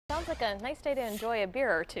Sounds like a nice day to enjoy a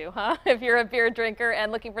beer or two, huh? If you're a beer drinker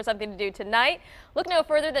and looking for something to do tonight, look no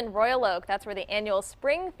further than Royal Oak. That's where the annual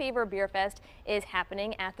Spring Fever Beer Fest is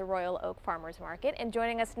happening at the Royal Oak Farmers Market. And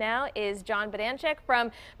joining us now is John Badanchik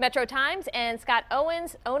from Metro Times and Scott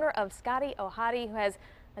Owens, owner of Scotty Ohati, who has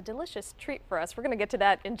a delicious treat for us. We're going to get to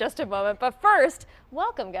that in just a moment. But first,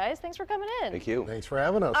 welcome, guys. Thanks for coming in. Thank you. Thanks for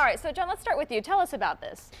having us. All right, so John, let's start with you. Tell us about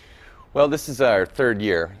this. Well, this is our third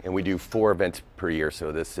year, and we do 4 events per year.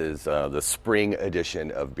 So this is the spring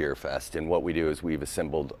edition of Beer Fest. And what we do is we've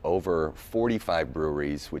assembled over 45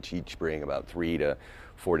 breweries, which each bring about 3 to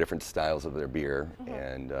 4 different styles of their beer.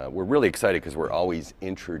 And we're really excited because we're always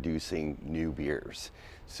introducing new beers.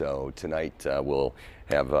 So tonight we'll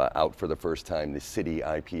have out for the first time the City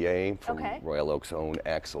IPA from Royal Oak's own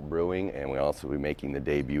Axel Brewing, and we'll also be making the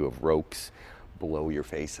debut of Roke's Blow Your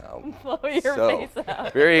Face Out. Blow your face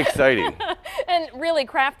out. Very exciting. And really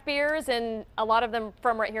craft beers, and a lot of them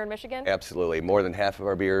from right here in Michigan? Absolutely. More than half of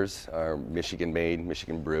our beers are Michigan made,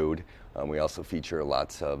 Michigan brewed. We also feature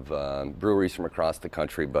lots of breweries from across the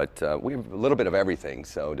country, but we have a little bit of everything.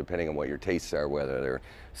 So depending on what your tastes are, whether they're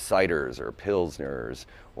ciders or pilsners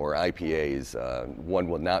or IPAs, one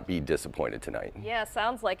will not be disappointed tonight. Yeah,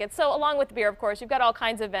 sounds like it. So along with the beer, of course, you've got all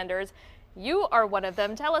kinds of vendors. You are one of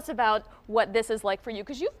them. Tell us about what this is like for you,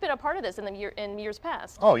 because you've been a part of this in years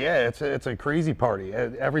past. Oh yeah, it's a crazy party.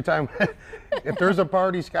 Every time, if there's a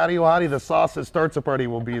party, Scotty Ohati, the sauce that starts a party,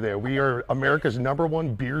 will be there. We are America's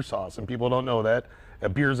 #1 beer sauce, and people don't know that.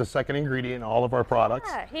 Beer is a second ingredient in all of our products.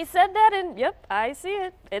 Yeah, he said that, and yep, I see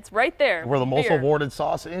it. It's right there. We're the most awarded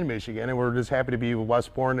sauce in Michigan, and we're just happy to be with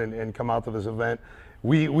Westbourne and come out to this event.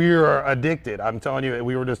 We are addicted. I'm telling you,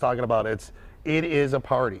 we were just talking about it. It is a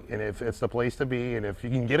party, and if it's the place to be, and if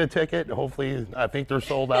you can get a ticket, hopefully, I think they're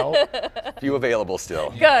sold out. Few available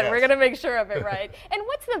still. Good, yes. We're going to make sure of it, right? And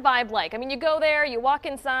what's the vibe like? I mean, you go there, you walk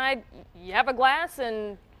inside, you have a glass,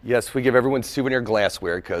 and... Yes, we give everyone souvenir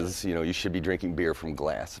glassware because, you know, you should be drinking beer from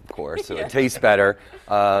glass, of course, so it tastes better.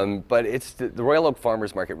 But it's the Royal Oak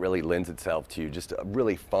Farmers Market really lends itself to just a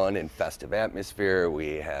really fun and festive atmosphere.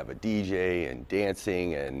 We have a DJ and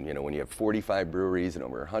dancing, and, you know, when you have 45 breweries and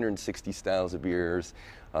over 160 styles of beers,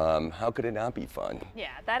 how could it not be fun? Yeah,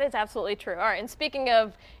 that is absolutely true. All right, and speaking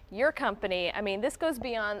of your company, I mean, this goes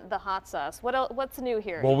beyond the hot sauce. What's new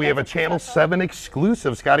here? Well, we have a Channel 7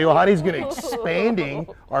 exclusive. Scotty Ohati is going to expanding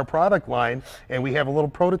our product line, and we have a little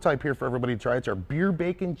prototype here for everybody to try. It's our beer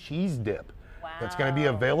bacon cheese dip. Wow. That's going to be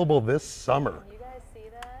available this summer. Can you guys see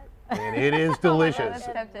that? And it is delicious.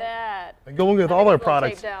 Oh my God, and going with all our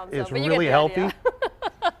products, it's really healthy.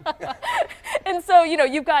 And so, you know,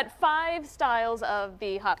 you've got 5 styles of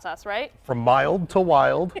the hot sauce, right? From mild to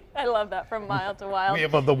wild. I love that, from mild to wild. We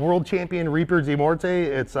have the world champion Reaper de Morte.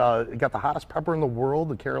 It's got the hottest pepper in the world,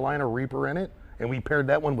 the Carolina Reaper in it. And we paired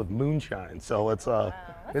that one with moonshine. So it's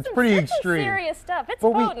it's pretty extreme. Serious stuff. It's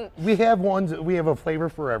potent. We have a flavor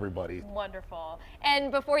for everybody. Wonderful.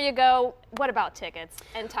 And before you go, what about tickets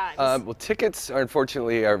and times? Well, tickets are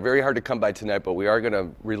unfortunately very hard to come by tonight, but we are going to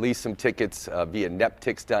release some tickets via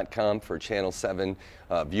neptix.com for Channel 7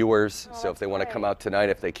 viewers. So if they want to come out tonight,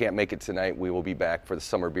 if they can't make it tonight, we will be back for the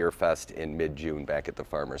Summer Beer Fest in mid-June back at the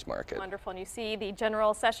Farmers Market. Wonderful. And you see the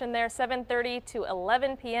general session there, 7:30 to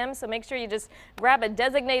 11 p.m. So make sure you just grab a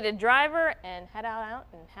designated driver and head out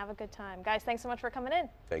and have a good time. Guys, thanks so much for coming in.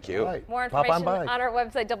 Thank you. Right. More information on our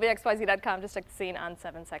website, WXYZ.com. Just check the scene on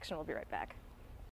 7 section. We'll be right back.